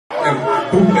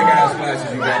them bootleg ass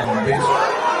glasses you got on, bitch.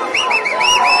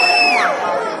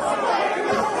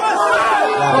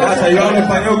 Raza, yo hablo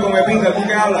español con pinga, ¿tú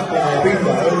qué hablas con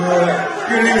pinga?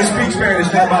 You don't even speak Spanish,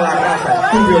 está para la raza,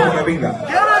 estúpido con pinga.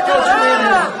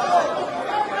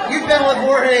 You've been with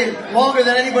Jorge longer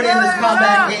than anybody in this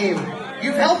combat game.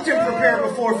 You've helped him prepare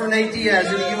before for Nate Diaz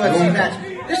in the UFC match.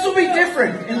 This will be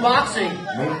different in boxing.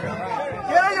 Nunca.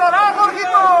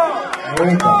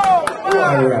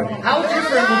 How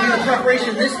different will be the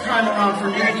preparation this time around for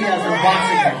Nate Diaz in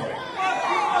boxing match?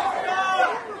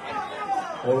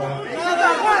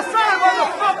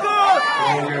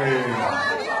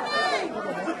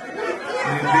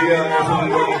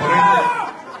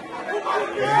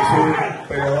 Es un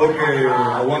peleador que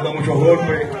aguanta muchos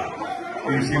golpes y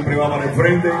siempre va para el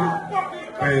frente,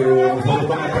 pero nosotros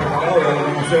estamos preparados, ya lo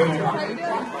conocemos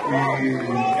y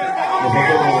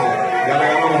nosotros ya le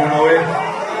ganamos una vez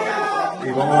y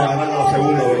vamos a ganar la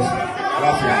segunda vez.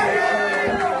 Gracias.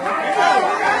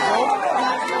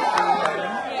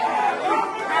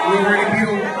 We already beat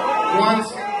him once,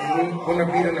 and we're going to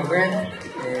beat him again,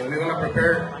 and we're going to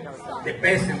prepare the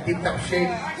best and tip-top shape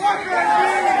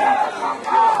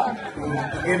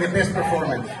to give the best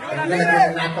performance. And we're going to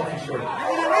get a knockout for sure.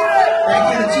 Thank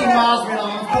you to Team Masvidal.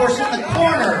 Of course, in the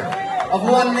corner of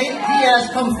one Nate Diaz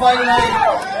come fight night.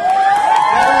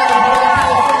 Veteran of Northern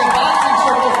California boxing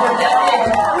circle for a decade.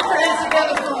 Put your hands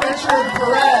together for Richard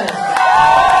Perez.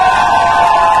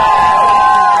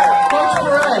 Coach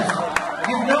Perez,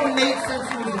 you've known Nate since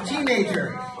he was a teenager.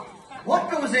 What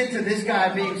goes into this guy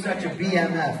being such a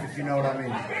BMF, if you know what I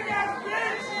mean?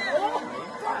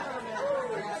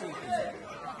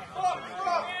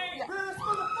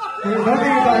 There's one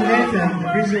thing about Nathan, the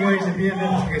reason why he's a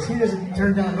BMF is because he doesn't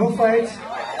turn down no fights,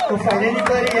 he'll fight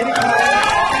anybody, anytime,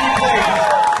 any place.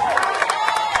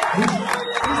 He's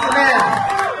the man.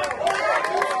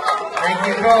 Thank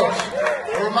you, Coach.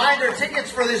 A reminder,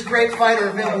 tickets for this great fight are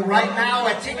available right now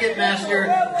at Ticketmaster.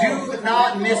 Do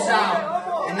not miss out.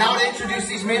 And now to introduce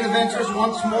these main eventers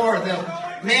once more, the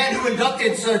man who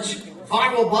inducted such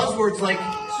viral buzzwords like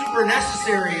super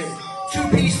necessary and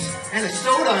two-piece and a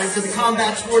soda into the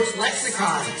combat sports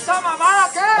lexicon. The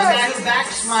guy who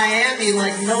backs Miami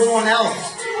like no one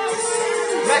else.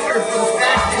 Record for the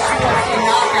fastest UFC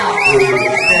knockout.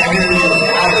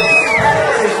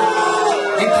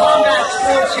 In combat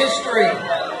sports history.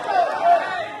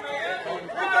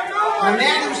 A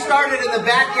man who started in the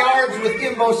backyards with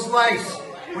Kimbo Slice,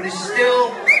 but is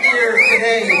still here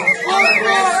today on the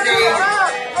grand stage.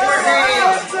 Jorge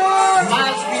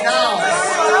Masvidal.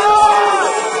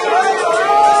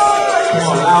 Come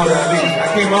on, louder at least. I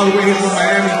came all the way here from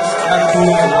Miami. I got to do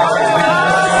it and watch it.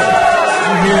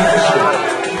 I'm hearing this shit.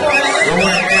 Don't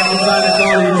want to get outside this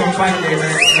all you can fight there,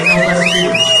 man. I know where to see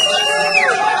it.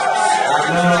 I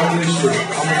love this shit.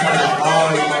 I'm going to try to all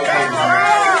you motherfuckers,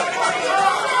 man.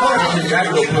 You got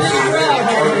to go push it.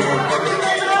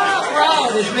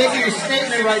 Is making a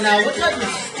statement right now. What type of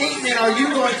statement are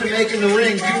you going to make in the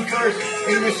ring June 1st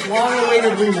in this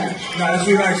long-awaited rematch? No, that's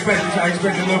what I expect. I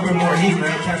expect a little bit more heat, man.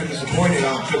 I'm kind of disappointed.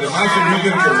 Because if I said you're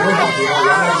going to get work out there, y'all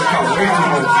know you count way too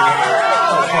much, man.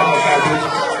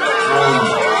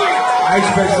 I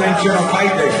expect same shit on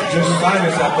fight day. Just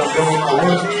silence after I'm doing my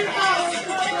work.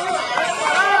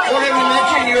 Well, you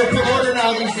mentioned you're a promoter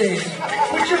now these days.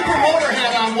 Put your promoter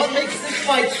hat on. What makes this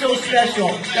fight so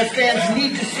special that fans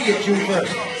need to see it June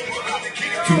 1st?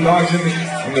 Two dogs in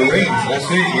the ring. That's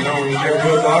it. You know, when you get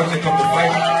real dogs that come to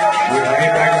fight, I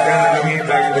ain't backing down. I know he ain't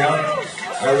backing down.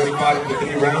 I already fought him for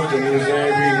 3 rounds, and he was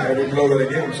there every blow that I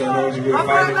give him. So I know he's a good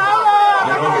fighter. I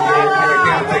know that they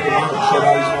can't take him out and shut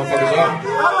all these motherfuckers up.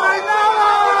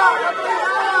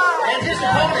 And his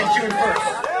opponent June 1st.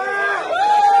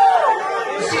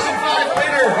 The season 5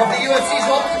 winner of the UFC's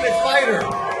Ultimate Fighter.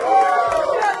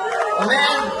 A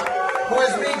man who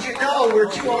has made you know where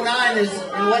 209 is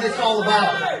and what it's all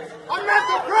about. You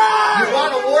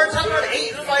won awards. How about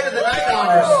 8 Fight of the Night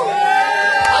honors?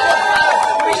 How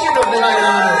about 5 Commission of the Night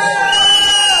honors?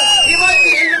 He might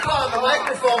be in on the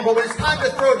microphone, but when it's time to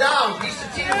throw down, piece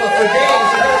of Tiva for days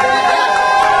and nobody back.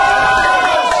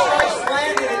 Most strikes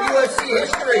landed in UFC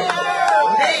history.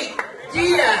 Nate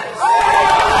Diaz.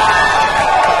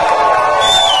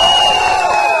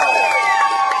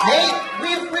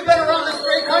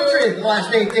 The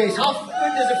last 8 days. How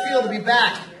good does it feel to be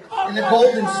back in the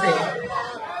Golden State?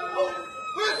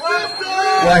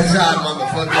 What's up,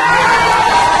 motherfucker?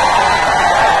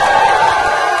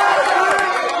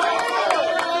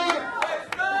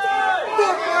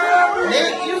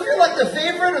 Nate, do you feel like the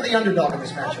favorite or the underdog in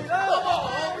this matchup? I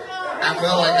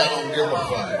feel like I don't give a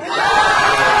fuck.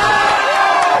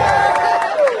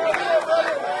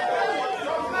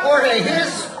 Jorge,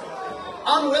 his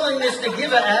unwillingness to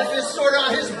give a F is sort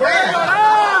of his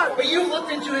brand. But you've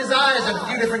looked into his eyes a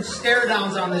few different stare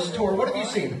downs on this tour. What have you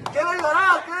seen? I'm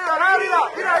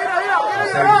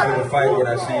excited to fight what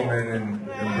I see, man, and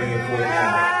bring it forward.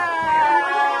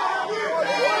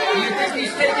 Do you think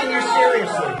he's taking you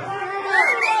seriously?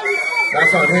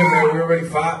 That's on him, man. We already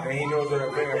fought, and he knows that I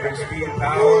bring speed and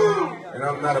power, and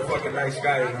I'm not a fucking nice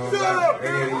guy, you know. I'm not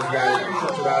any of these guys.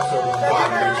 Shut your ass up and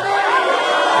fight, bitch.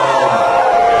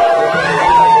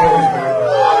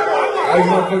 All these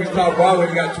motherfuckers talk about when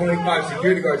you got 25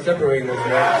 security guards separating us,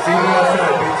 man. See me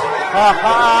outside, bitch.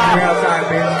 See me outside,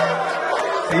 bitch.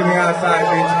 See me outside,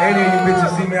 bitch. Any of you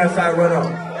bitches see me outside, run up.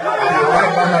 I'll be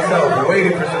right by myself,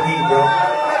 waiting for some heat, bro.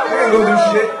 You ain't gonna do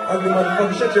shit, ugly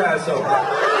motherfucker. Shut your ass up. What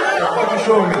the fuck you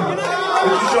showing me?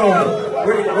 What you showing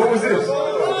me? What was this? Oh,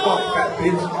 fuck, fat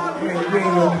bitch. You ain't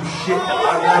gonna do shit.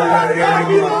 I'm not out of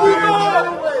here,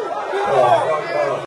 bitch.